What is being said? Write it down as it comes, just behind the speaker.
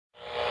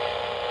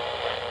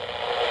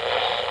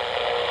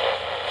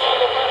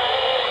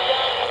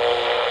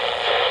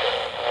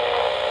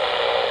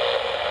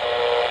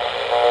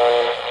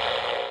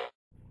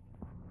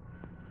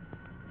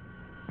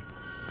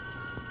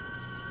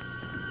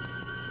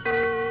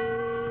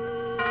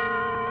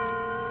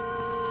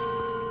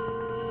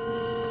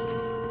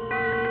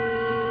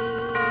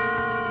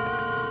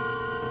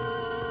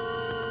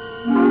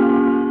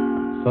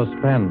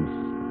Suspense.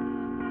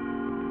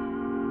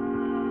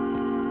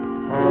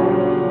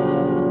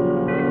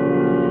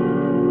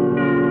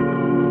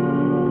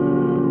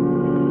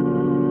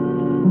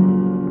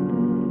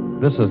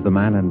 This is the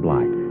Man in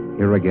Black,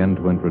 here again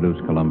to introduce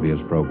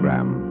Columbia's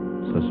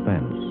program,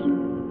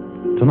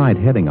 Suspense. Tonight,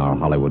 heading our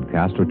Hollywood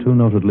cast are two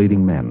noted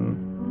leading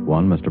men.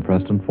 One, Mr.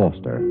 Preston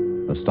Foster,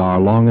 a star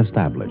long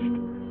established,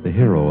 the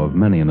hero of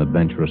many an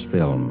adventurous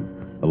film,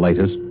 the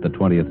latest, the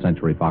 20th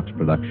Century Fox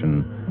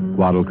production,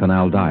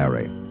 Guadalcanal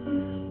Diary.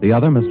 The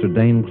other, Mr.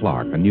 Dane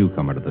Clark, a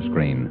newcomer to the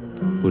screen,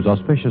 whose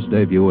auspicious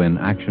debut in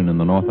Action in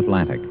the North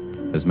Atlantic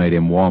has made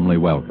him warmly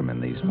welcome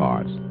in these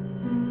parts.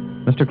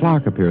 Mr.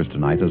 Clark appears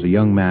tonight as a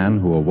young man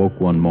who awoke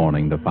one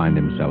morning to find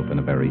himself in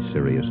a very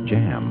serious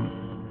jam.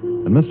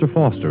 And Mr.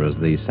 Foster is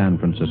the San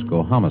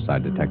Francisco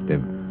homicide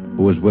detective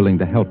who is willing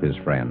to help his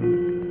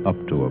friend, up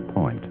to a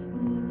point.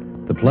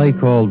 The play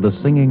called The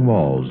Singing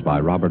Walls by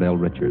Robert L.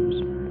 Richards,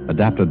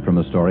 adapted from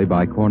a story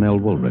by Cornell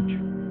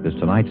Woolrich, is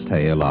tonight's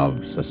tale of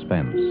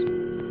Suspense.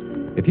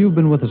 If you've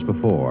been with us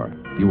before,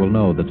 you will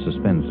know that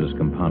suspense is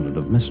compounded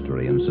of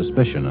mystery and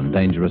suspicion and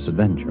dangerous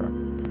adventure.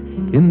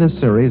 In this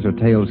series are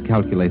tales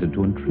calculated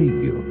to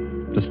intrigue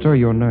you, to stir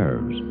your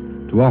nerves,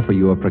 to offer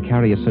you a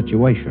precarious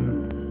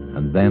situation,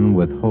 and then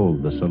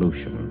withhold the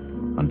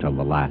solution until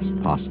the last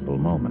possible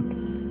moment.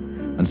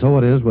 And so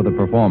it is with the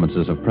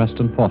performances of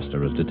Preston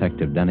Foster as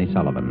Detective Denny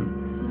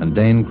Sullivan and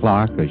Dane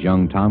Clark as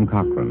young Tom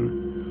Cochran.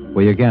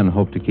 We again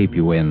hope to keep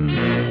you in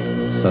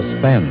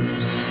suspense.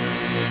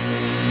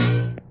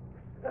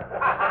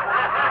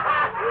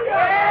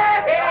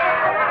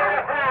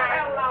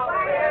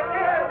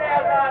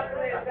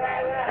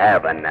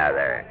 Have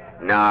another.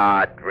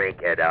 No,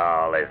 drink it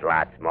all. There's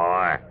lots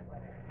more.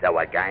 So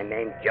a guy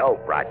named Joe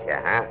brought you,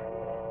 huh?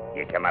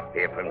 You come up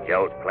here from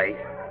Joe's place?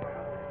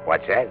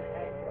 What's that?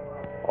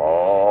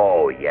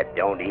 Oh, you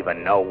don't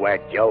even know where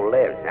Joe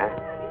lives, huh?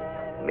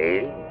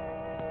 Me?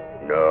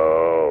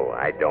 No,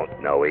 I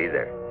don't know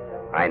either.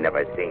 I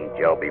never seen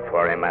Joe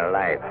before in my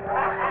life.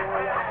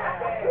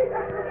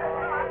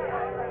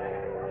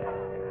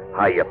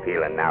 How you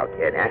feeling now,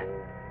 kid, huh?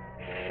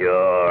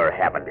 Sure,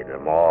 have a little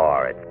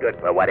more. It's good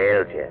for what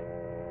ails you.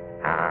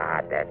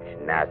 Ah, that's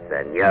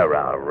nothing. You're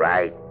all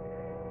right.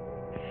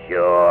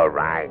 Sure,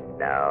 I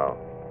know.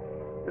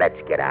 Let's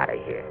get out of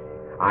here.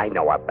 I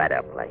know a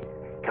better place.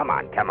 Come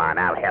on,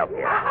 I'll help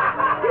you.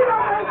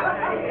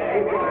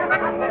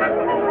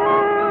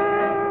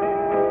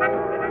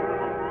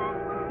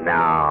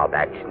 No,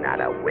 that's not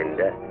a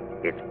window.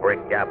 It's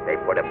bricked up. They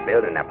put a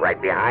building up right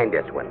behind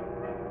this one.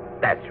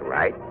 That's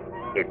right.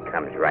 It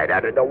comes right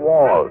out of the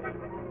walls.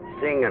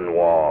 Singing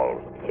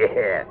walls.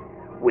 Yeah.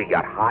 We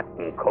got hot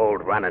and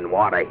cold running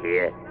water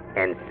here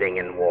and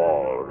singing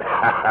walls.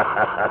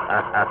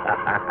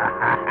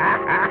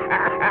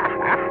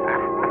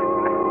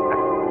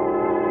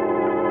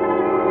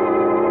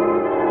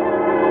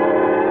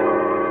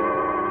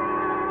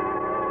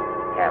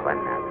 Have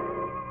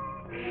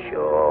another.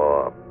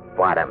 Sure.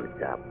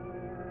 Bottoms up.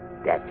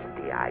 That's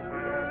the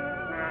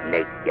idea.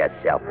 Make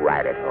yourself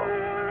right at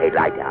home. Hey,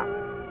 lie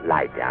down.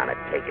 Lie down and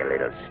take a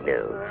little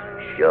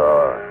snooze.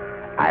 Sure.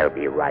 I'll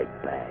be right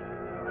back.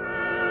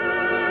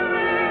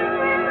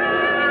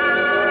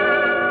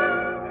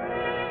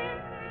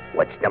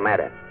 What's the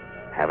matter?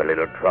 Have a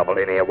little trouble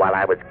in here while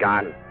I was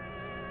gone?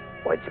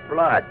 What's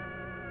blood?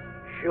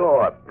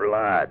 Sure,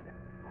 blood.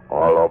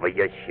 All over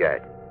your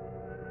shirt.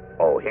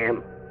 Oh,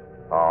 him?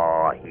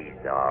 Oh,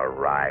 he's all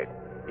right.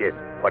 Just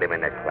put him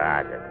in the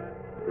closet.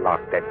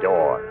 Lock the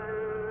door.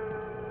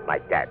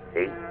 Like that,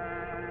 see?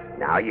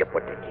 Now you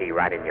put the key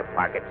right in your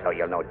pocket so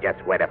you'll know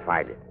just where to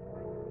find it.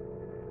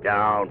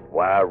 Don't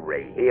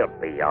worry. He'll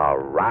be all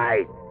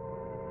right.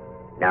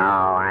 No,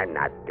 I'm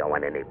not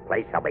going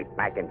anyplace. I'll be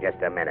back in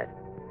just a minute.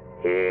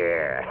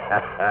 Here.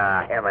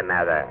 Have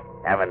another.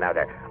 Have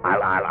another.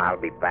 I'll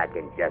be back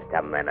in just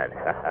a minute.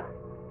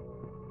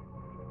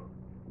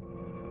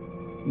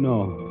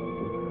 No.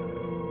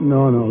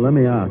 No, let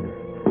me out.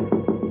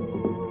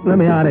 Let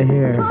me out of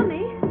here.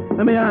 Tommy?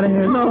 Let me out of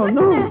here. No.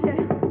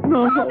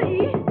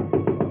 Tommy?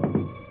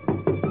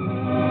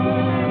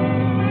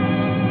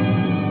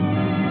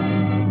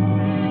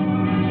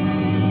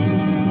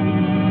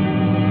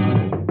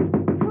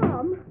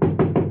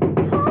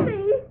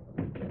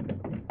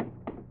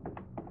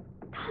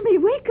 Tommy,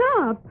 wake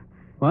up.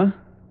 What?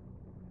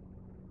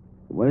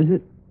 What is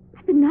it?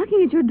 I've been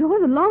knocking at your door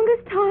the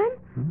longest time.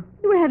 Huh?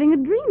 You were having a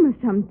dream or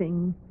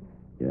something.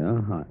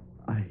 Yeah,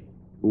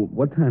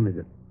 what time is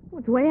it? Well,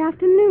 it's way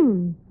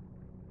afternoon.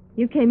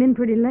 You came in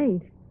pretty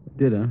late.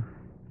 Did I?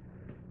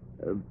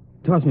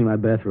 Toss me my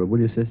bathrobe, will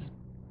you, sis?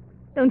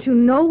 Don't you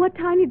know what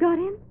time you got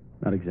in?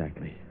 Not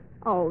exactly.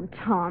 Oh,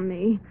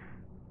 Tommy.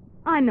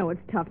 I know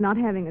it's tough not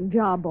having a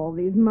job all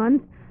these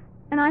months,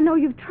 and I know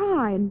you've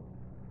tried.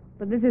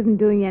 But this isn't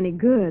doing you any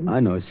good. I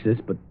know,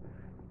 sis, but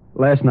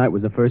last night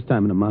was the first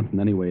time in a month, and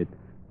anyway,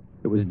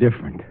 it was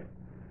different.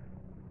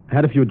 I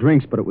had a few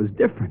drinks, but it was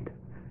different.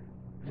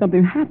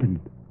 Something happened.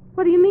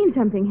 What do you mean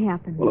something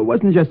happened? Well, it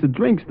wasn't just the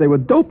drinks. They were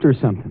doped or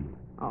something.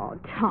 Oh, Oh,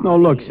 Tommy. No,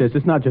 look, sis,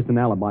 it's not just an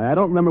alibi. I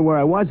don't remember where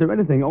I was or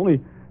anything,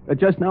 only that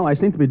just now I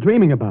seem to be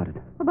dreaming about it.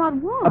 About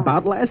what?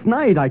 About last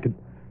night. I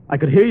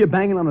could hear you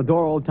banging on the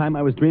door all the time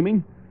I was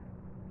dreaming.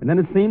 And then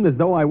it seemed as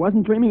though I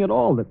wasn't dreaming at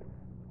all, that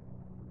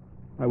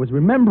I was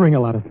remembering a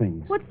lot of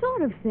things. What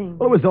sort of thing?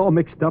 Well, it was all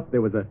mixed up.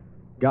 There was a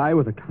guy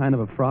with a kind of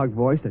a frog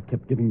voice that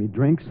kept giving me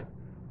drinks.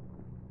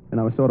 And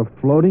I was sort of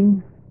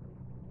floating.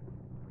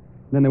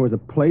 Then there was a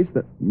place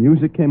that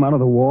music came out of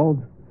the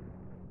wall.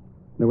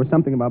 There was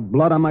something about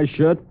blood on my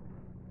shirt.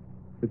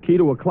 The key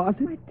to a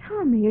closet. Why,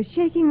 Tommy, you're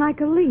shaking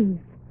like a leaf.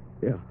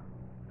 Yeah. It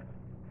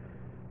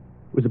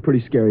was a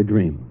pretty scary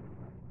dream.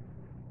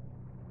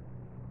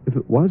 If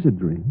it was a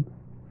dream.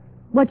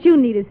 What you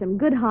need is some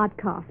good hot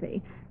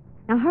coffee.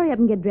 Now hurry up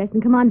and get dressed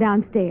and come on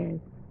downstairs.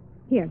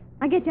 Here,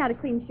 I'll get you out a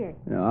clean shirt.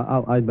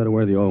 Yeah, I'd better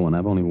wear the old one.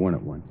 I've only worn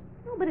it once.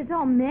 Oh, but it's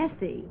all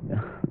messy.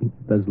 Yeah,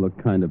 it does look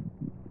kind of...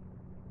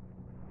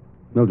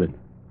 Mildred,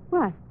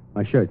 What?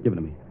 my shirt, give it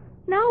to me.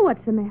 Now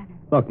what's the matter?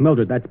 Look,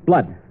 Mildred, that's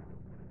blood.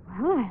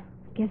 Well, I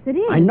guess it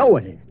is. I know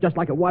it is, just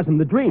like it was in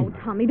the Oh, dream.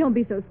 Tommy, don't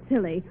be so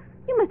silly.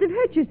 You must have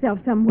hurt yourself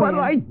somewhere. But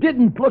I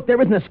didn't. Look,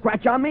 there isn't a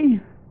scratch on me.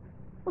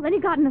 Well, then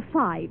you got in a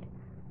fight.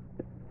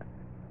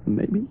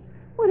 Maybe.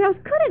 What else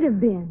could it have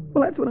been?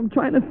 Well, that's what I'm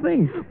trying to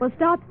think. Well,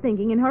 stop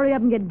thinking and hurry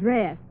up and get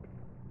dressed.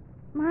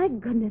 My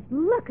goodness,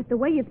 look at the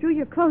way you threw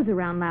your clothes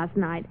around last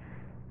night.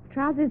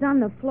 Trousers on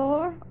the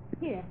floor.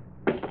 Here.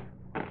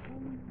 Oh,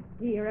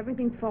 dear,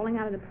 everything's falling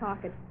out of the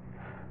pockets.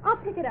 I'll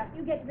pick it up.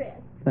 You get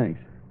dressed. Thanks.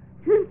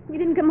 You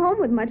didn't come home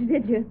with much,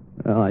 did you?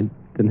 Well, I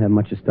didn't have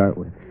much to start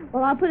with.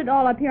 Well, I'll put it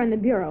all up here on the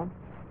bureau.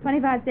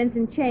 25 cents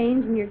in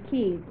change and your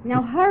keys.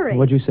 Now, hurry.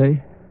 What'd you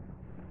say?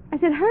 I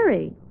said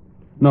hurry.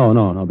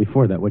 No.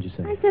 Before that, what'd you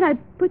say? I said I'd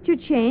put your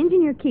change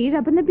and your keys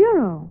up in the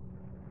bureau.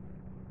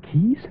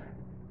 Keys?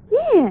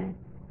 Yes.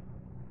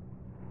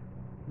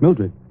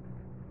 Mildred,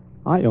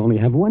 I only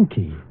have one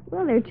key.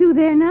 Well, there are two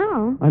there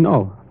now. I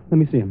know. Let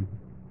me see them.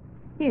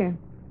 Here.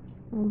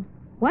 Well,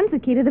 one's the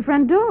key to the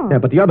front door. Yeah,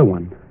 but the other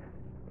one.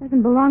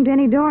 Doesn't belong to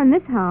any door in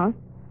this house.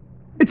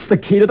 It's the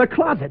key to the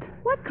closet.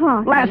 What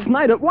closet? Last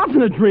night it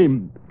wasn't a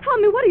dream.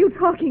 Tommy, what are you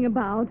talking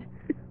about?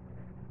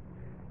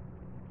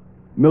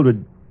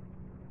 Mildred,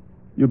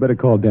 you better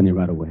call Denny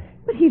right away.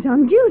 But he's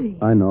on duty.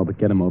 I know, but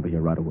get him over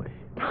here right away.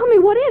 Tommy,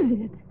 what is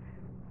it?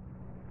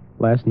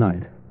 Last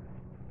night,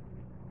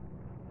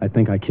 I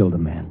think I killed a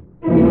man.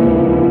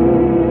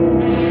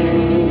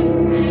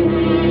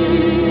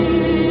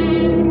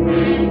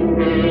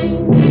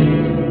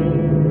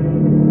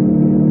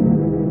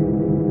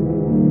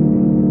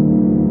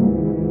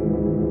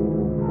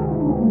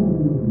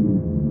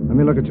 Let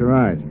me look at your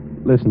eyes.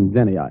 Listen,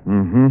 Denny,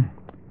 Mm-hmm.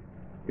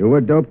 You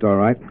were doped, all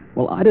right.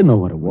 Well, I didn't know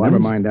what it was. Never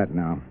mind that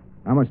now.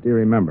 How much do you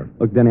remember?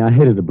 Look, Denny, I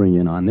hated to bring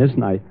you in on this,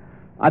 and I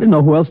didn't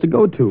know who else to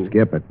go to.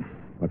 Skip it.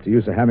 What's the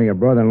use of having a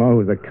brother-in-law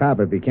who's a cop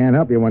if he can't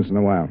help you once in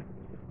a while?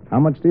 How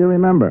much do you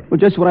remember? Well,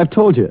 just what I've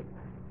told you.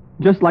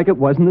 Just like it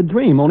was in the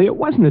dream, only it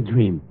wasn't a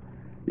dream.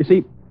 You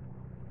see,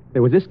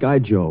 there was this guy,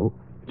 Joe,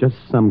 just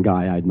some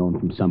guy I'd known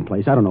from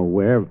someplace, I don't know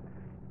where.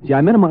 See,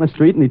 I met him on the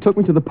street, and he took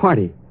me to the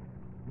party.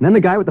 And then the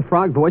guy with the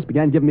frog voice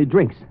began giving me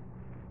drinks.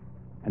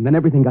 And then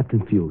everything got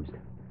confused.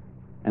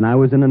 And I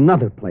was in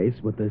another place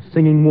with the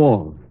singing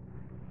walls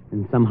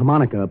and some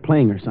harmonica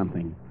playing or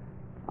something.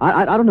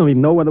 I don't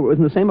even know whether it was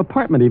in the same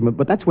apartment even,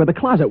 but that's where the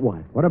closet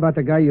was. What about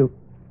the guy you...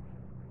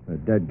 The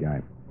dead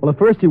guy. Well, at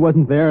first he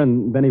wasn't there,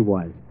 and then he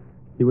was.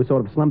 He was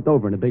sort of slumped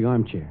over in a big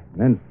armchair.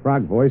 Then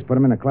Frog Voice put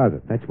him in a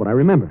closet. That's what I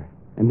remember.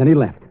 And then he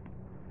left.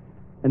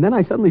 And then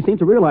I suddenly seemed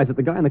to realize that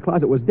the guy in the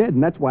closet was dead,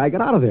 and that's why I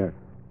got out of there.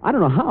 I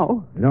don't know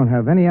how. You don't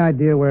have any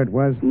idea where it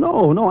was?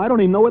 No, I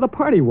don't even know where the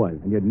party was.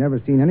 And you'd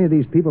never seen any of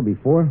these people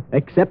before?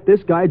 Except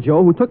this guy,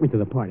 Joe, who took me to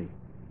the party.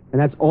 And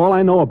that's all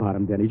I know about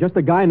him, Denny. Just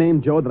a guy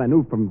named Joe that I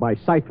knew by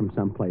sight from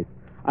someplace.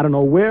 I don't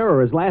know where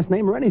or his last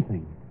name or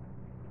anything.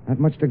 Not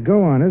much to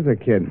go on, is there,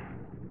 kid?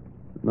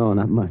 No,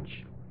 not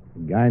much. A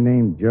guy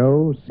named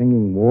Joe,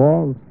 singing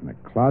walls, in a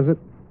closet.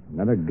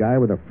 Another guy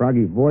with a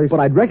froggy voice. But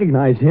I'd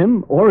recognize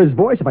him or his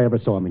voice if I ever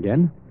saw him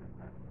again.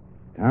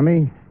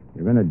 Tommy,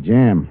 you're in a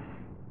jam.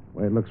 The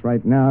way it looks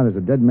right now, there's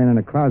a dead man in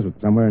a closet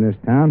somewhere in this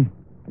town,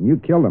 and you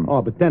killed him.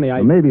 Oh, but Denny,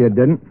 Well, maybe you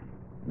didn't.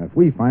 And if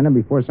we find him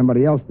before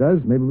somebody else does,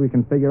 maybe we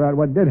can figure out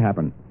what did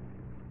happen.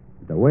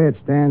 But the way it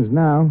stands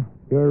now,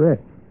 you're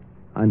it.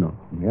 I know.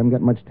 We haven't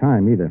got much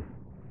time, either.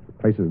 The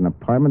place is an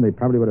apartment. They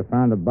probably would have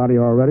found the body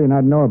already, and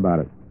I'd know about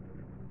it.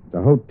 It's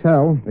a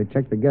hotel. They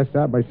check the guests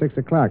out by 6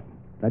 o'clock.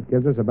 That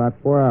gives us about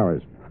 4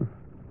 hours.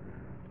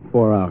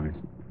 4 hours.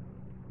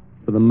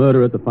 For the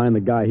murderer to find the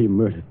guy he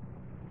murdered.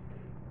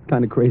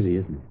 Kind of crazy,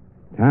 isn't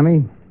it?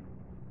 Tommy,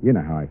 you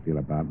know how I feel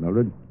about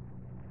Mildred.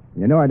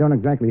 You know I don't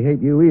exactly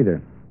hate you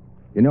either.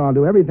 You know I'll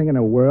do everything in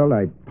the world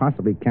I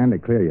possibly can to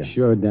clear you.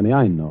 Sure, Denny,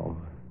 I know.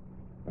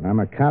 But I'm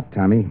a cop,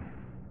 Tommy.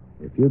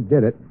 If you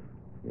did it,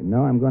 you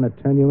know I'm going to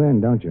turn you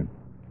in, don't you?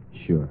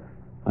 Sure.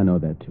 I know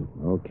that, too.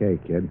 Okay,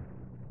 kid.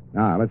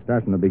 Now, let's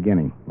start from the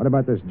beginning. What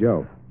about this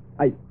Joe?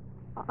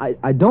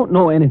 I don't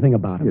know anything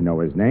about him. You know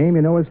his name,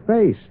 you know his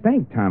face.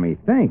 Think, Tommy,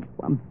 think.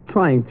 I'm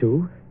trying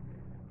to.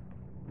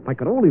 If I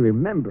could only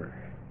remember.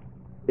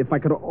 If I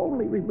could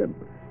only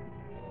remember.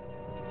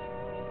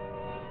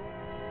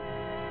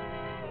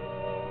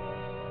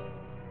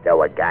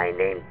 So a guy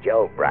named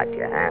Joe brought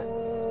you, huh?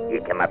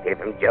 You come up here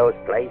from Joe's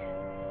place?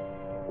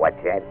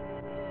 What's that?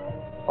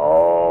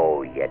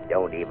 Oh, you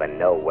don't even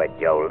know where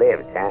Joe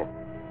lives, huh?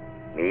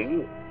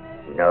 Me?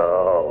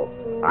 No,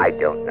 I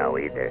don't know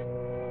either.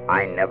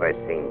 I never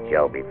seen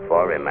Joe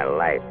before in my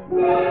life.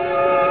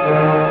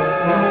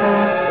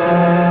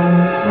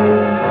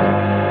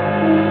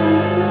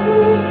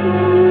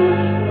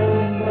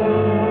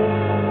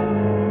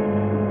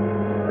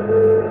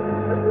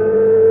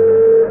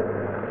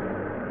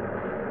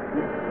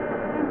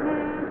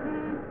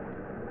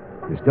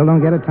 You still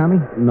don't get it, Tommy?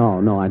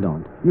 No, I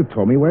don't. You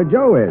told me where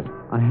Joe is.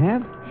 I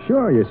have?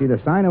 Sure, you see the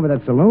sign over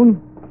that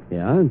saloon?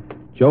 Yeah,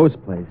 Joe's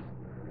place.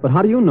 But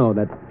how do you know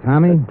that?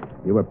 Tommy,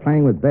 you were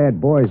playing with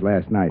bad boys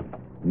last night.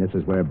 And this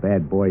is where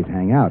bad boys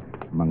hang out,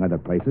 among other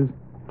places.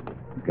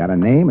 It's got a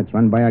name. It's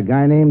run by a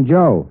guy named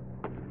Joe.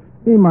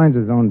 He minds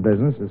his own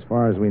business, as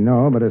far as we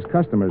know, but his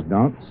customers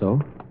don't.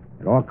 So?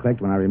 It all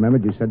clicked when I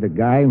remembered you said the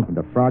guy with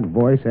the frog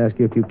voice asked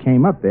you if you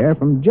came up there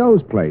from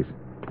Joe's place.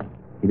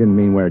 He didn't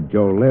mean where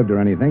Joe lived or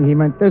anything. He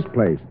meant this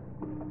place.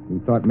 He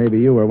thought maybe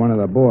you were one of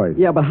the boys.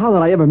 Yeah, but how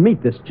did I ever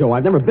meet this Joe?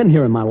 I've never been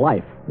here in my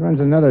life. He runs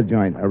another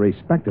joint, a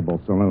respectable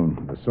saloon,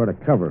 a sort of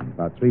cover,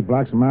 about 3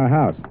 blocks from our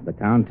house, the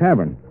Town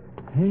Tavern.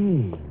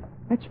 Hey,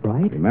 that's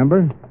right.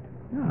 Remember?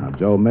 Now,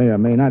 Joe may or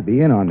may not be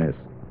in on this.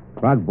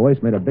 Frog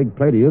Voice made a big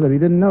play to you that he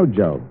didn't know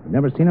Joe. He'd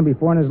never seen him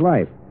before in his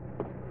life.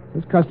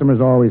 His customers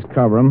always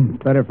cover him.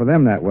 It's better for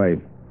them that way.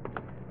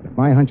 But if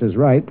my hunch is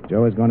right,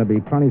 Joe is going to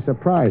be plenty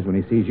surprised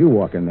when he sees you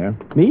walk in there.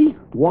 Me?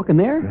 Walking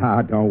there?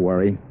 Ah, don't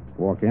worry.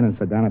 Walk in and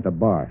sit down at the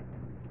bar.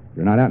 If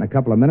you're not out in a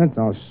couple of minutes,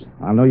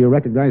 I'll know you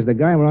recognize the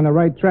guy and we're on the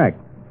right track.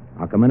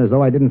 I'll come in as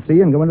though I didn't see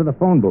you and go into the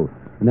phone booth.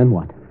 And then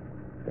what?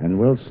 Then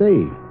we'll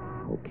see.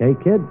 Okay,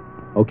 kid?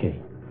 Okay.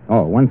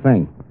 Oh, one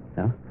thing.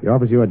 Yeah? If he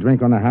offers you a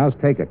drink on the house,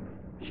 take it.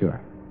 Sure.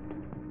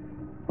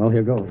 Well,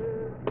 here goes.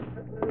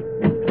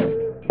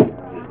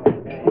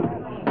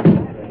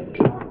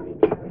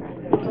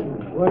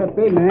 What'd it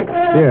be, Mac?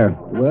 Here.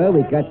 Well,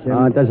 we got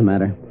some. It doesn't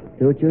matter.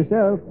 Suit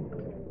yourself.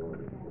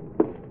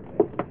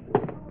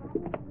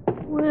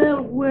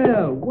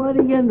 Well, what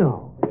do you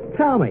know?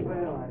 Tell me.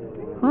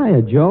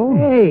 Hiya, Joe.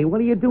 Hey,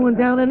 what are you doing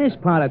down in this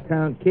part of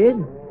town, kid?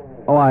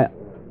 Oh, I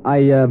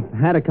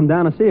had to come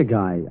down to see a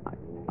guy.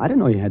 I didn't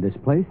know you had this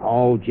place.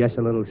 Oh, just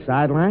a little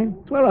sideline.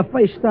 It's where I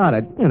first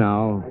started, you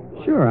know.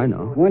 Sure, I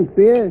know. One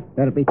beer,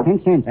 that'll be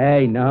 10 cents.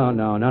 Hey, no,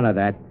 none of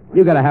that.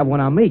 You gotta have one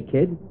on me,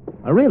 kid.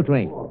 A real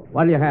drink.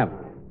 What do you have?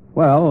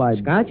 Well,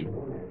 Scotch?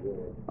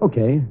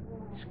 Okay.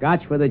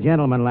 Scotch for the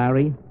gentleman,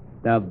 Larry.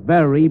 The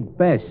very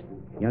best.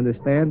 You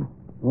understand?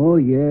 Oh,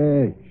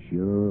 yeah,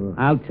 sure.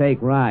 I'll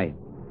take rye.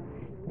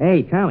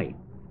 Hey, Tommy.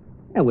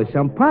 There was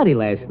some party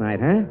last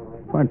night, huh?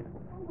 What?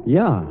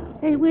 Yeah.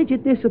 Hey, where'd you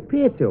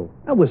disappear to?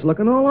 I was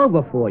looking all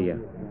over for you.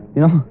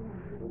 You know,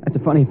 that's a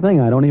funny thing.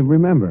 I don't even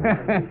remember.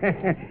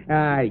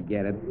 I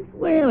get it.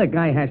 Well, a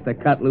guy has to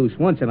cut loose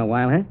once in a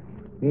while, huh?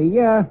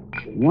 Yeah,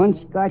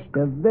 one Scotch,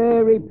 the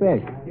very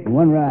best. And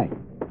one rye.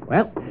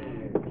 Well,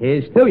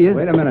 here's to you.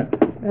 Wait a minute.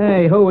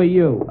 Hey, who are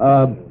you?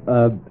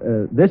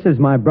 This is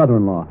my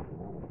brother-in-law.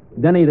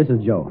 Denny, this is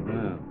Joe.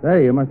 Oh.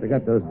 Say, you must have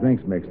got those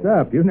drinks mixed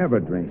up. You never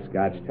drink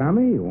scotch,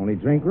 Tommy. You only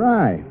drink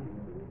rye.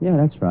 Yeah,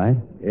 that's right.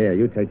 Here,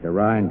 you take the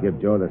rye and give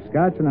Joe the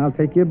scotch, and I'll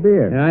take your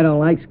beer. I don't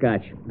like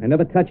scotch. I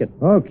never touch it.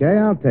 Okay,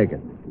 I'll take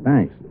it.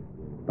 Thanks.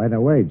 By the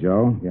way,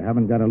 Joe, you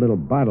haven't got a little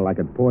bottle I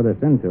could pour this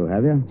into,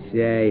 have you?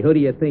 Say, who do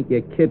you think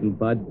you're kidding,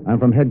 bud? I'm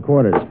from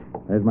headquarters.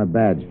 There's my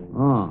badge.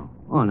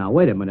 Oh, now,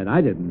 wait a minute. I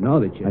didn't know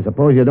that you... I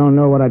suppose you don't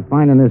know what I'd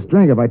find in this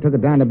drink if I took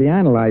it down to be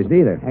analyzed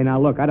either. Hey, now,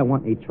 look, I don't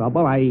want any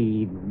trouble.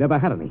 I never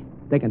had any.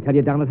 They can tell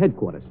you down at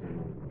headquarters.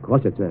 Of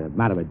course, it's a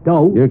matter of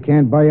dough. You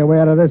can't buy your way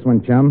out of this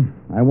one, chum.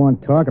 I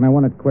want talk, and I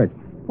want it quick.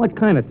 What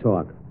kind of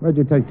talk? Where'd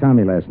you take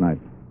Tommy last night?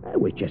 It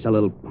was just a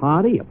little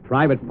party, a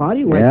private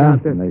party. Went Yeah,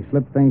 out to... and they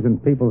slipped things in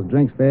people's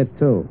drinks there,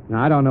 too.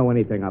 Now, I don't know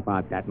anything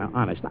about that. Now,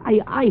 honest,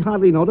 I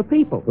hardly know the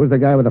people. Who's the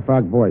guy with the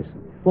frog voice?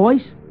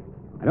 Voice?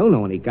 I don't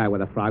know any guy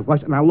with a frog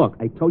voice. Now, look,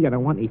 I told you I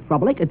don't want any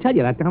trouble. They can tell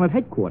you that down at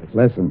headquarters.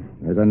 Listen,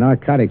 there's a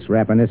narcotics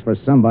rap in this for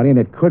somebody, and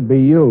it could be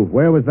you.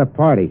 Where was the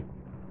party?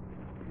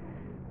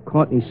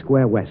 Courtney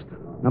Square West,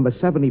 number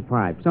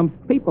 75. Some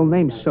people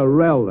named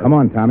Sorrell. Come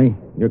on, Tommy.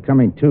 You're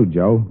coming too,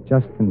 Joe,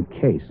 just in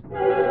case.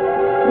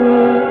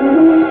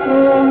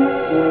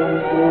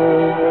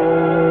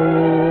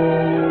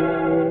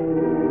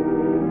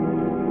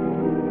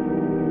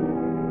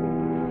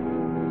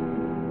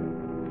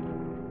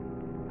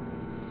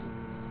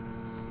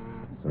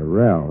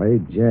 Sorrell,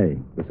 A.J.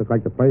 This look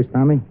like the place,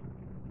 Tommy?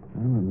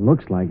 Well, it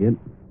looks like it.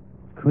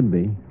 Could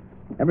be.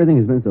 Everything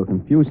has been so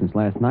confused since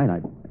last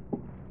night.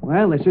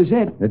 Well, this is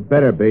it. It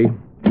better be.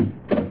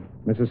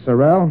 Mrs.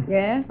 Sorrell?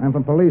 Yes? I'm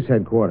from police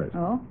headquarters.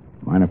 Oh?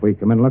 Mind if we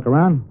come in and look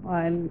around?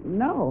 Why,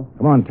 no.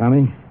 Come on,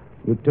 Tommy.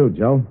 You too,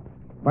 Joe.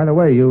 By the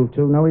way, you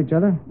two know each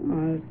other?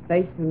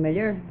 Face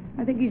familiar.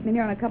 I think he's been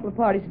here on a couple of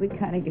parties. We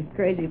kind of get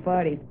crazy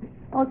parties.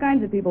 All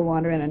kinds of people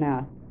wander in and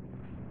out.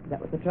 Is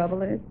that what the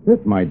trouble is?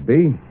 It might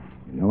be.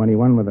 You know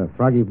anyone with a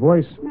froggy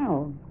voice?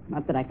 No,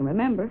 not that I can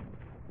remember.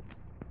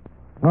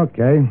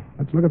 Okay,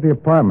 let's look at the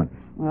apartment.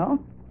 Well,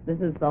 this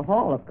is the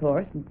hall, of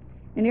course.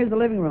 And here's the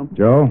living room.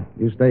 Joe,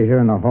 you stay here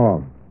in the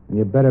hall. And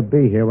you better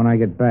be here when I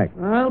get back.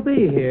 I'll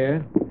be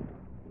here.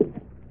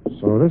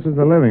 So this is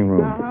the living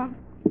room. Uh-huh.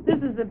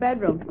 This is the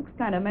bedroom. Looks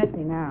kind of messy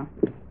now.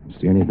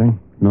 See anything?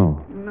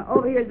 No. And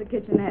over here's the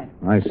kitchenette.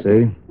 I see.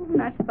 And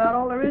that's about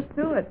all there is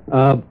to it.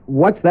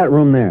 What's that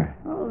room there?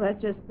 Oh,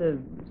 that's just the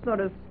sort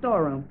of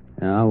storeroom.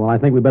 Well, I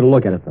think we better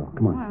look at it, though.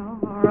 Come on.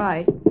 Well, all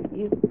right.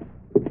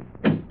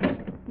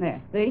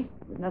 There, see?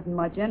 There's nothing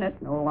much in it.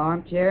 An old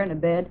armchair and a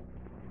bed.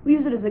 We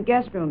use it as a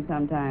guest room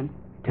sometimes.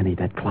 Denny,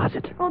 that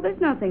closet. Oh, there's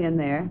nothing in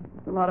there.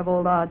 It's a lot of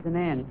old odds and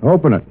ends.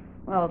 Open it.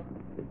 Well,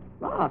 it's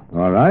locked.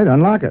 All right,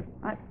 unlock it.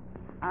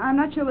 I'm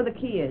not sure where the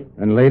key is.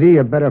 And, lady,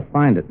 you better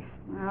find it.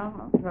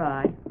 Well, I'll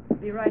try.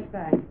 Be right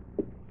back. Is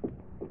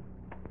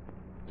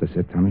this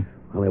it, Tommy?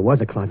 Well, there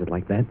was a closet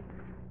like that.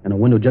 And a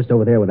window just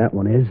over there where that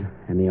one is.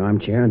 And the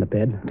armchair and the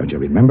bed. Don't you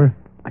remember?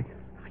 I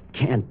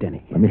can't,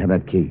 Denny. Let me have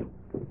that key.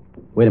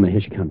 Wait a minute.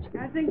 Here she comes.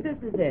 I think this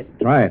is it.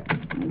 Try it.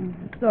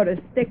 Sort of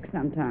sticks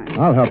sometimes.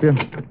 I'll help you.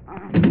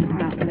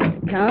 There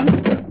it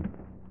comes.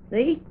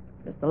 See?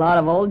 Just a lot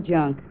of old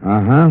junk.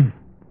 Uh-huh.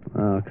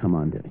 Oh, come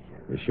on, Denny.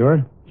 You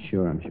sure?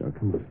 Sure, I'm sure.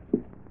 Come on.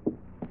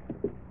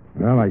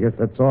 Well, I guess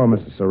that's all,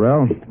 Mr.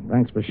 Sorrell.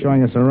 Thanks for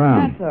showing us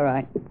around. That's all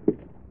right.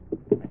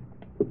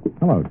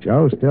 Hello,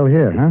 Joe. Still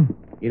here, huh?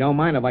 You don't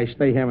mind if I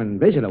stay here and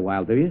visit a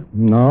while, do you?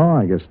 No,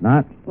 I guess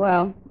not.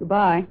 Well,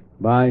 goodbye.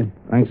 Bye.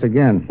 Thanks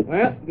again.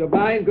 Well,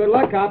 goodbye and good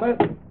luck, Copper.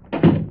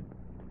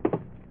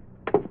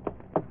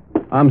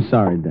 I'm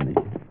sorry, Denny.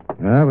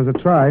 It was a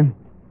try.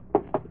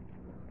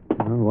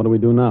 Well, what do we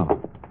do now?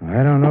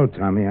 I don't know,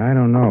 Tommy. I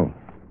don't know.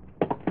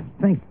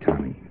 Think,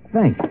 Tommy.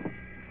 Think.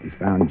 We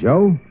found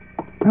Joe.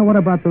 Now, what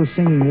about those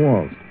singing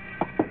walls?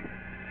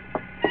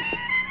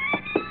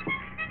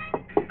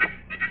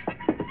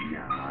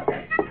 No,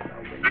 that's no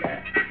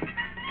window.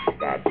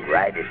 That's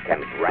right. It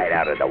comes right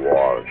out of the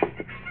walls.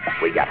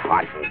 We got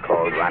hot and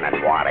cold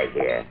running water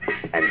here.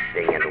 And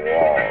singing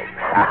walls.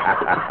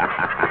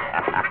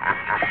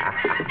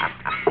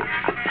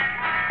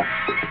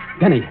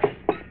 Denny.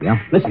 Yeah?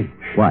 Listen.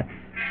 What?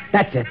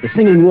 That's it. The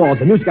singing walls.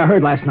 The music I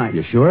heard last night.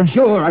 You sure?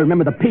 Sure. I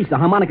remember the piece, the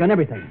harmonica, and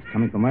everything. It's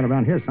coming from right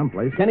around here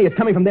someplace. Denny, it's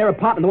coming from their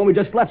apartment, the one we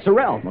just left,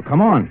 Sorrell's. Well,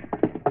 come on.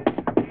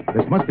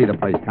 This must be the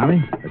place,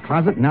 Tommy. The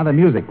closet, now the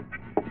music.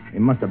 He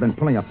must have been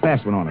pulling a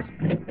fast one on us.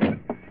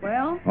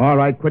 Well, All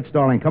right, quit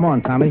stalling. Come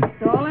on, Tommy.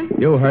 stalling?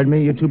 You heard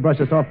me. You two brushed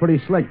us off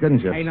pretty slick, didn't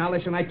you? Hey, now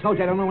listen, I told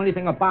you I don't know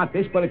anything about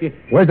this, but if you...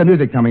 Where's the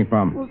music coming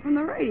from? Well, from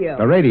the radio.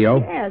 The radio?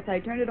 Yes, I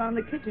turned it on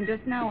in the kitchen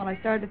just now when I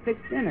started to fix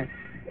dinner.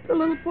 It's a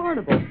little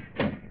portable.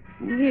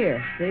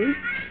 Here, see?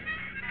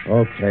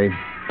 Okay.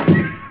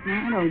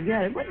 I don't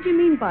get it. What did you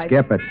mean by...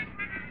 Skip it.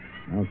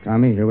 Well,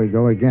 Tommy, here we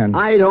go again.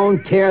 I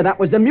don't care. That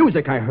was the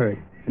music I heard.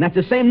 And that's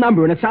the same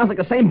number, and it sounds like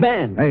the same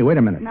band. Hey, wait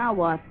a minute. Now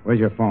what? Where's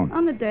your phone?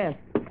 On the desk.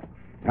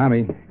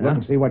 Tommy, Yeah? look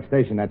and see what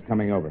station that's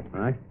coming over. All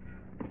right.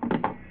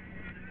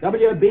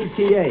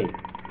 WBTA,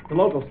 the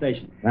local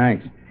station.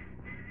 Thanks.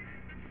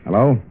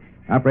 Hello?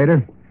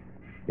 Operator?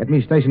 Get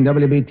me station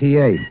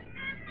WBTA.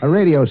 A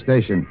radio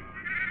station.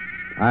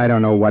 I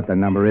don't know what the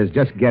number is.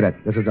 Just get it.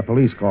 This is a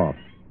police call.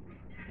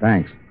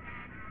 Thanks.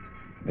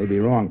 May be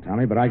wrong,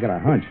 Tommy, but I got a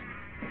hunch.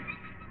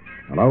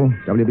 Hello?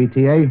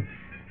 WBTA?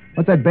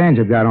 What's that band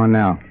you've got on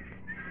now?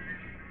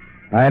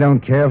 I don't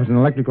care if it's an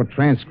electrical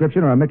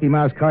transcription or a Mickey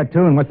Mouse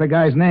cartoon. What's the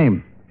guy's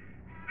name?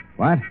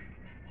 What?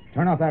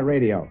 Turn off that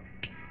radio.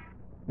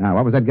 Now,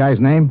 what was that guy's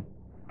name?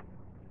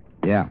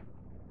 Yeah.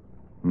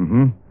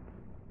 Mm-hmm.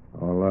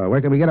 Well, where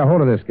can we get a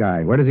hold of this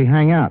guy? Where does he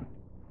hang out?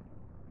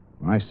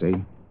 I see.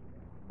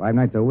 5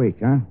 nights a week,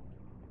 huh?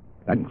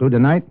 That include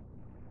tonight?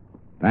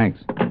 Thanks.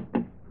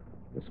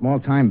 The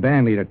small-time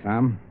band leader,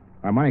 Tom.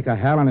 Harmonica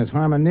Hal and his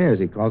Harmoneers,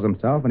 he calls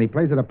himself, and he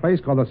plays at a place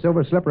called the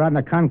Silver Slipper out in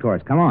the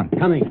concourse. Come on.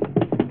 Coming.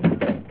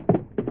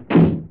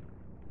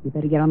 You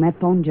better get on that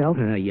phone, Joe.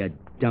 You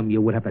dumb,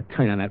 you would have to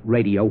turn on that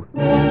radio.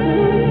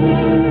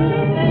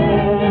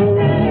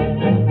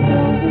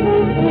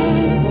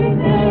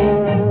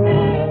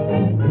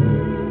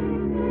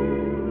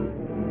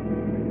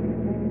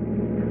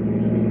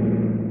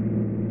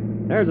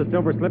 There's a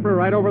Silver Slipper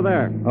right over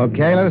there.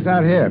 Okay, let us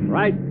out here.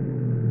 Right.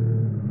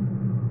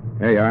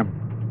 Here you are.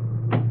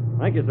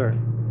 Thank you, sir.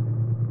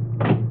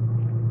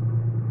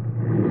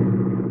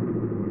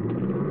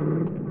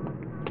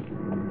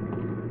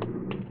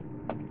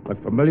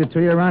 Look familiar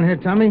to you around here,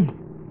 Tommy?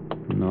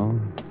 No.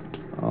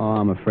 Oh,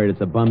 I'm afraid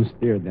it's a bum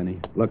steer, Denny.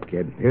 Look,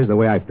 kid, here's the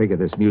way I figure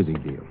this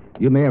music deal.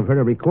 You may have heard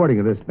a recording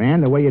of this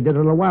band the way you did a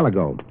little while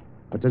ago,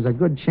 but there's a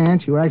good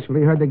chance you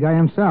actually heard the guy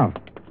himself.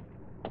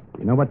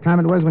 You know what time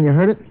it was when you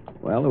heard it?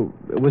 Well,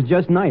 it was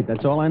just night.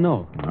 That's all I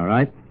know. All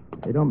right.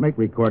 They don't make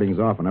recordings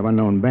often of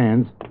unknown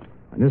bands,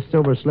 and this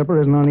Silver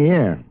Slipper isn't on the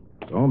air.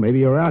 So maybe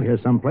you were out here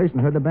someplace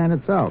and heard the band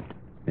itself.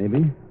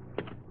 Maybe.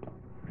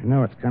 I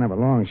know it's kind of a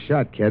long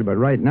shot, kid, but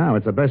right now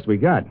it's the best we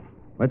got.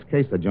 Let's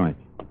case the joint.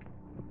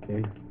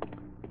 Okay.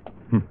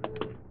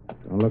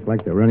 Don't look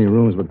like there are any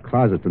rooms with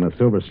closets in the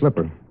Silver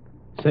Slipper.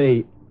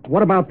 Say,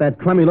 what about that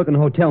crummy-looking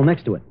hotel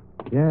next to it?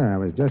 Yeah, I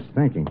was just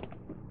thinking.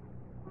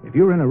 If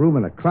you were in a room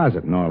with a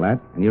closet and all that,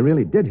 and you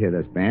really did hear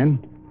this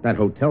band, that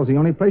hotel's the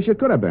only place you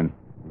could have been.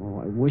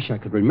 Oh, I wish I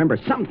could remember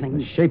something.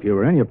 The shape you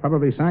were in, you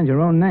probably signed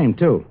your own name,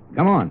 too.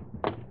 Come on.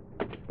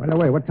 By the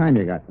way, what time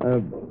you got?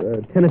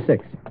 10 to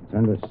 6.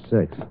 10 to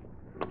 6.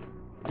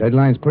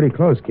 Deadline's pretty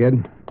close,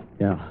 kid.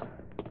 Yeah.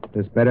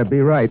 This better be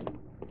right.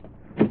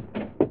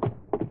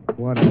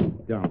 What a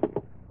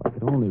dump. I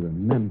could only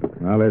remember.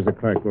 Well, there's the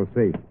clerk. We'll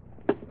see.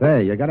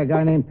 Say, you got a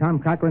guy named Tom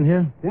Cochran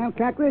here? Tom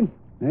Cochran?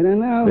 I don't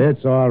know.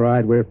 It's all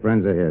right. We're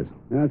friends of his.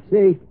 I'll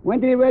see. When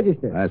did he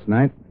register? Last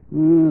night?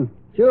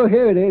 Sure,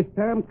 here it is.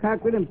 Tom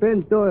Cochran and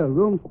Ben Doyle,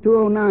 room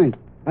 209.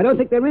 I don't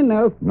think they're in,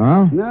 though.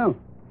 No? No.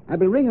 I've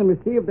been ringing them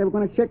to see if they were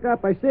going to check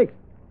out by 6.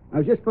 I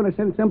was just going to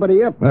send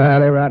somebody up. Well,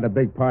 they were out at a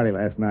big party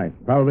last night.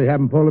 Probably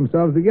haven't pulled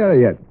themselves together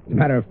yet. As a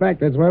matter of fact,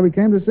 that's why we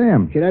came to see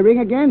him. Should I ring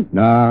again?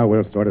 No,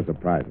 we'll sort of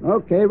surprise them.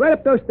 Okay, right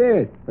up those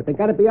stairs. But they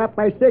got to be out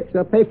by 6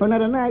 or pay for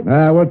another night.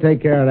 We'll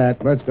take care of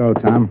that. Let's go,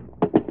 Tom.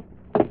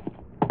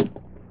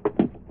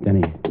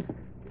 Denny,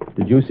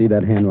 did you see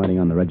that handwriting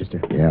on the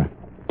register? Yeah.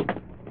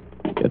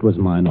 It was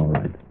mine, all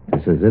right.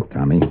 This is it,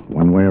 Tommy.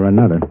 One way or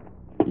another.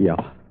 Yeah.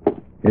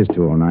 Here's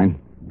 209.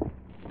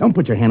 Don't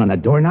put your hand on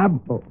that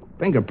doorknob. Oh,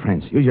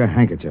 fingerprints. Use your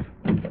handkerchief.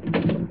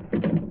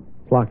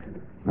 It's locked.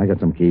 I got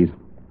some keys.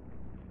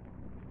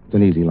 It's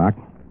an easy lock.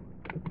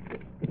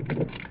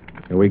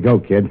 Here we go,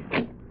 kid.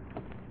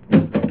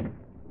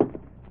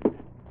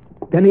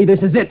 Denny, this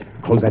is it.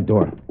 Close that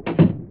door.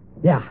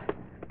 Yeah.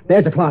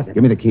 There's the closet.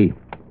 Give me the key.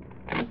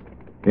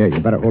 Here,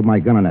 you better hold my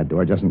gun on that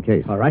door just in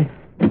case. All right.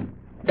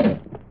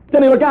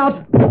 Denny, look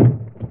out!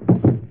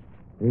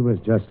 He was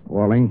just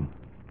falling.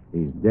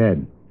 He's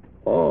dead.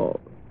 Oh,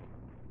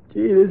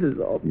 gee, this is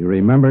awful. You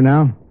remember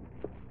now?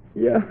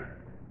 Yeah.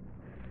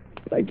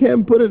 But I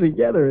can't put it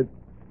together.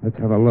 Let's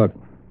have a look.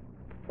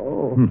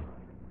 Oh.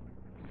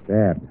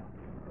 Stabbed.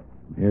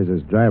 Here's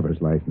his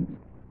driver's license.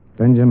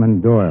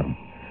 Benjamin Doyle.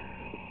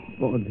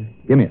 Oh,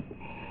 Give me it.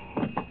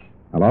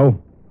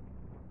 Hello?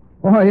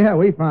 Oh, yeah,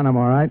 we found him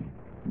all right.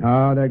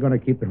 No, they're going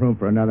to keep the room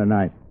for another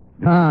night.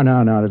 No.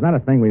 There's not a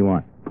thing we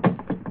want.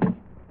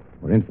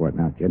 We're in for it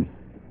now, kid.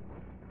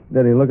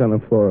 Denny, look on the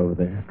floor over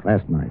there.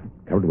 Clasp knife,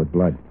 covered with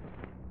blood.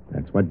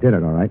 That's what did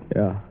it, all right?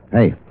 Yeah.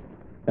 Hey.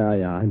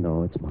 Yeah, I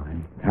know. It's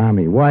mine.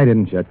 Tommy, why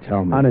didn't you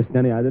tell me? Honest,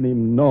 Denny, I didn't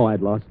even know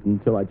I'd lost it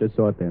until I just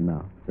saw it there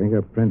now.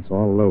 Fingerprints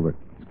all over it.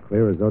 As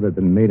clear as though they'd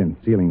been made in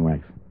sealing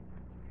wax.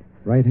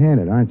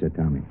 Right-handed, aren't you,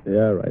 Tommy?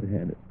 Yeah,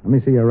 right-handed. Let me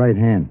see your right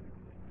hand.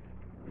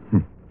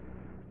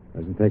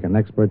 Doesn't take an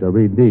expert to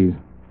read these.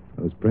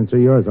 Those prints are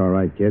yours, all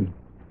right, kid.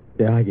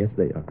 Yeah, I guess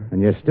they are.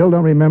 And you still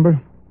don't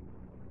remember?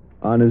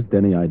 Honest,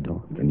 Denny, I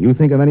don't. Can you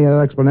think of any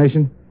other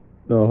explanation?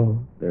 No,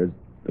 there's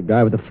the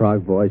guy with the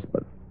frog voice,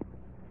 but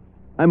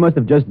I must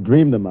have just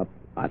dreamed them up.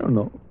 I don't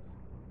know.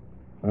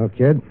 Well,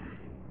 kid,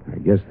 I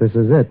guess this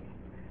is it.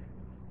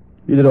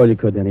 You did all you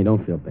could, Denny.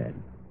 Don't feel bad.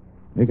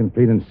 You can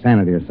plead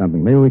insanity or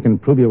something. Maybe we can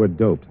prove you were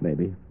doped.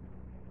 Maybe.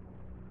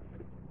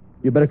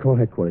 You better call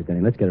headquarters, Denny.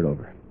 Let's get it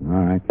over. All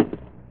right.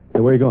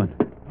 So where are you going?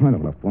 I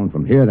don't want to phone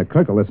from here. The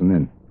clerk will listen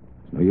in.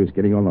 It's no use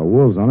getting all the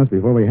wolves on us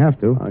before we have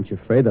to. Aren't you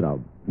afraid that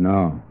I'll...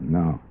 No.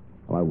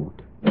 Oh, I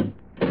won't.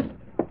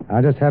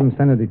 I'll just have him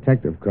send a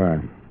detective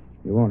car.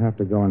 You won't have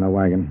to go in the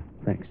wagon.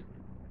 Thanks.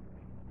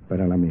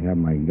 Better let me have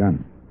my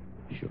gun.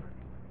 Sure.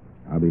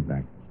 I'll be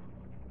back.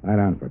 Lie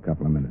down for a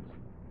couple of minutes.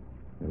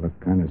 You look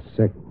kind of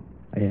sick.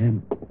 I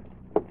am.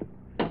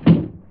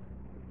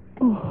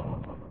 Oh.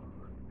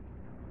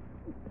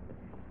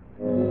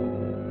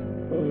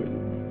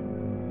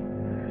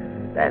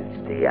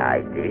 That's the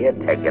idea.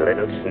 Take a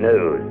little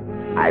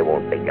snooze. I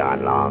won't be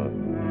gone long.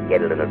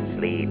 Get a little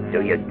sleep.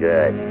 Do you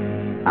good.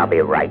 I'll be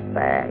right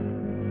back.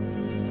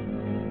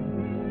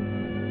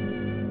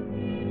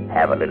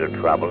 Have a little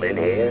trouble in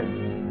here?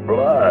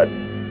 Blood.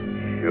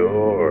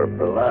 Sure,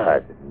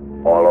 blood.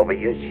 All over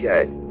your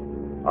shirt.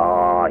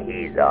 Oh,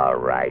 he's all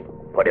right.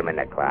 Put him in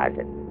the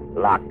closet.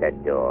 Lock the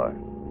door.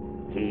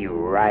 Key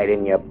right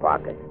in your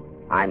pocket.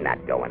 I'm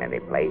not going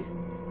anyplace.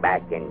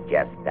 Back in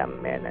just a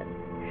minute.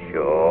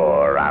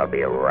 Sure, I'll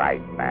be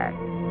right back.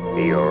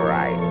 Be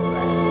right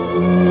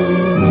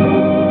back.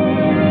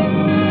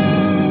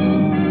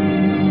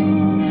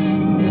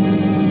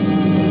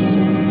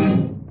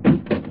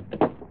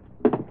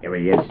 Here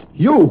he is.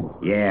 You!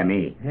 Yeah,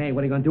 me. Hey,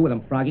 what are you going to do with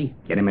him, Froggy?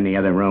 Get him in the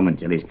other room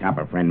until his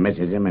copper friend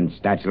misses him and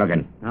starts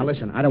looking. Now,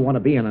 listen, I don't want to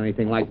be in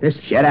anything like this.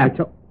 Shut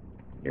up.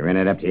 You're in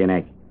it up to your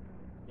neck.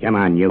 Come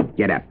on, you.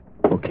 Get up.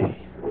 Okay.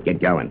 Get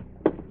going.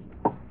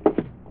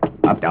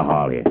 Up the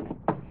hall here.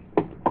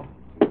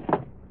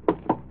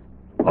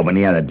 Open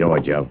the other door,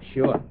 Joe.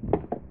 Sure.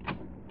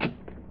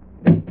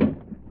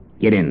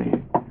 Get in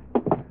there.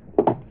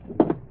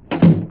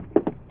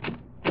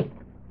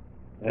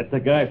 That's the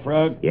guy,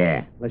 Frog?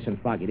 Yeah. Listen,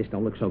 Froggy, this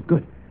don't look so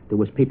good. there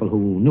was people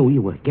who knew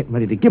you were getting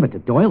ready to give it to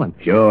Doyle, and...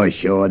 Sure.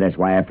 That's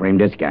why I framed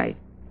this guy.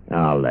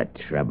 All the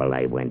trouble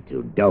I went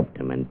to. Doped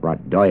him and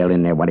brought Doyle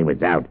in there when he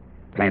was out.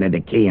 Planted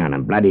the key on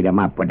him, bloodied him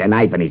up, put the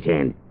knife in his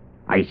hand.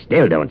 I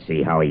still don't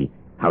see how he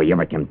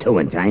ever came to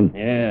in time.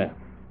 Yeah,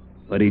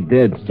 but he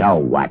did. So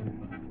what?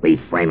 We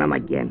frame him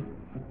again.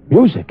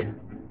 Music?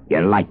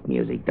 You like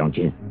music, don't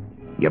you?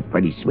 You're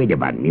pretty sweet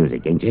about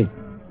music, ain't you?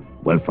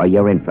 Well, for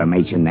your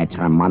information, that's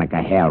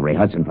harmonica hell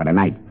rehearsing for the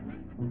night.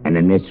 And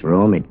in this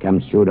room, it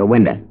comes through the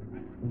window.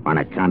 On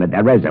account of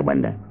there is a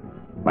window.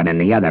 But in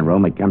the other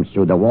room, it comes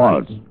through the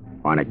walls.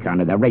 On account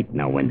of there ain't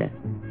no window.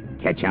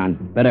 Catch on?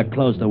 Better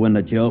close the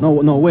window, Joe.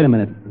 No, wait a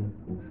minute.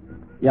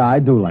 Yeah, I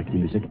do like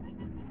music. Do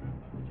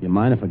you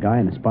mind if a guy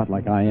in a spot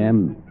like I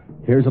am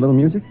hears a little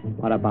music?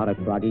 What about it,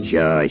 Froggy?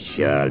 Sure.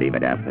 Leave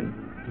it up and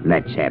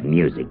let's have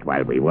music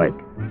while we work.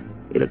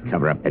 It'll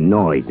cover up the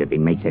noise if he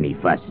makes any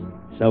fuss.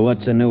 So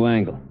what's the new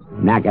angle?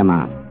 Knock him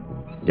off.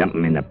 Dump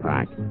him in the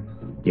park.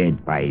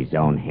 Dead by his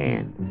own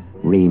hand.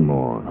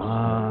 Remorse.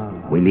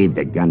 We leave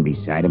the gun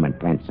beside him and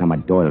plant some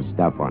of Doyle's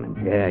stuff on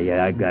him.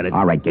 Yeah, I got it.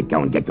 All right, get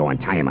going.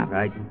 Tie him up.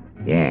 Right.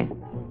 Yeah.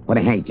 Put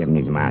a handkerchief in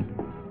his mouth.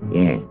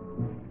 Yeah.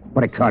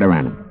 Put a cord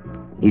around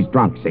him. He's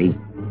drunk, see?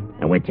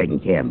 And we're taking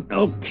care of him.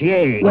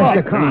 Okay.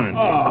 Where's the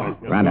car?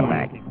 Round the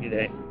back.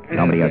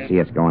 Nobody will see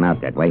us going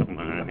out that way. Come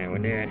on, we're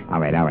there. All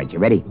right. You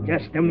ready?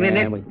 Just a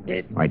minute. All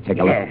right, take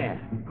a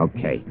look.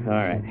 Okay. All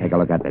right. Take a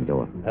look at the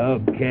door.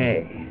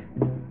 Okay.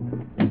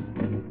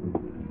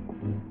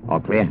 All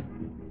clear?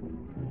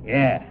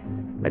 Yeah.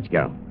 Let's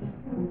go.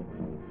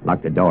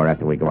 Lock the door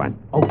after we go on.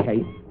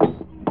 Okay.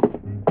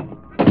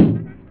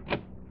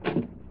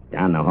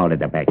 Down the hall to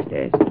the back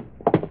stairs.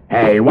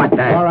 Hey, what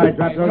the... All right,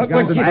 drop those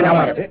guns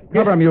and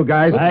cover him, you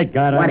guys. I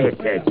got it. What is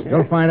this?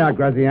 You'll find out,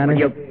 Graziani.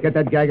 You- Get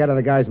that gag out of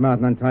the guy's mouth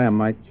and untie him,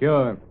 Mike.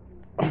 Sure.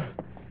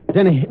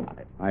 Denny,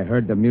 I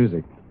heard the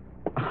music.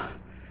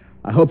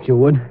 I hoped you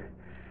would.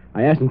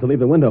 I asked him to leave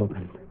the window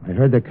open. I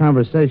heard the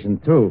conversation,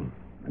 too.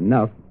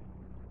 Enough.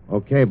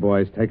 Okay,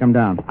 boys, take him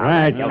down. All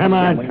right, come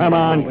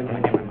on.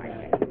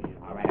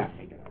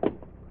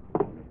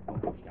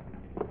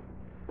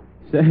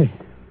 Say,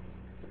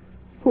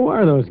 who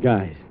are those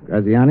guys?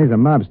 Graziani's a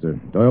mobster.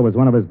 Doyle was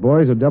one of his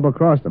boys who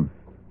double-crossed him.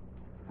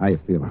 How you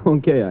feeling?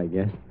 Okay, I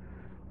guess.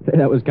 Say,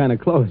 that was kind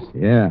of close.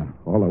 Yeah,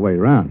 all the way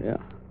around. Yeah.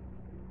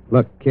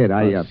 Look, kid,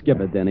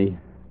 Skip it, Denny.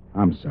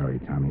 I'm sorry,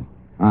 Tommy.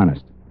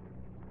 Honest.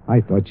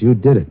 I thought you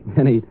did it.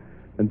 Denny,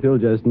 until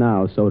just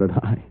now, so did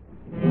I.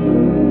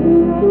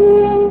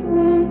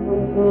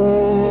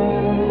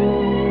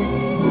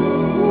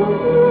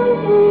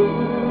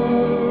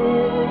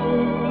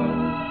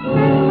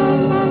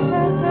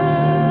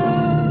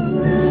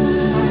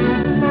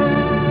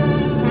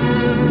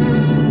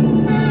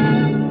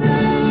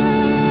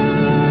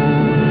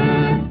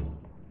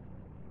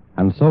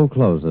 And so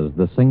closes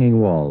The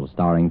Singing Walls,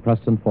 starring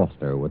Preston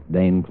Foster with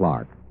Dane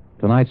Clark.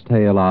 Tonight's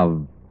tale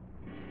of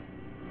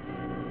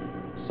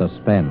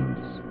Suspense.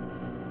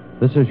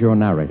 This is your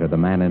narrator, the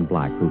man in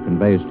black, who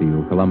conveys to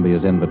you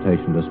Columbia's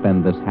invitation to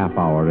spend this half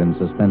hour in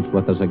suspense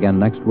with us again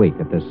next week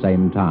at this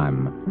same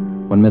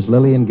time, when Miss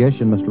Lillian Gish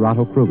and Mr.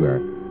 Otto Kruger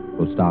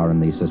will star in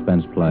the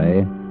suspense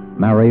play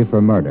Marry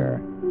for Murder.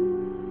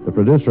 The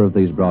producer of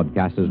these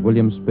broadcasts is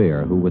William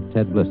Spear, who, with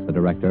Ted Bliss, the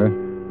director,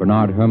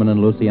 Bernard Herman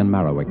and Lucien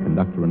Marowik,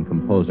 conductor and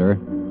composer,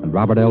 and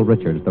Robert L.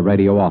 Richards, the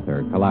radio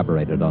author,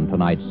 collaborated on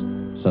tonight's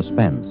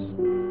Suspense.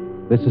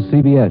 This is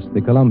CBS,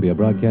 the Columbia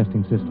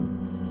Broadcasting System.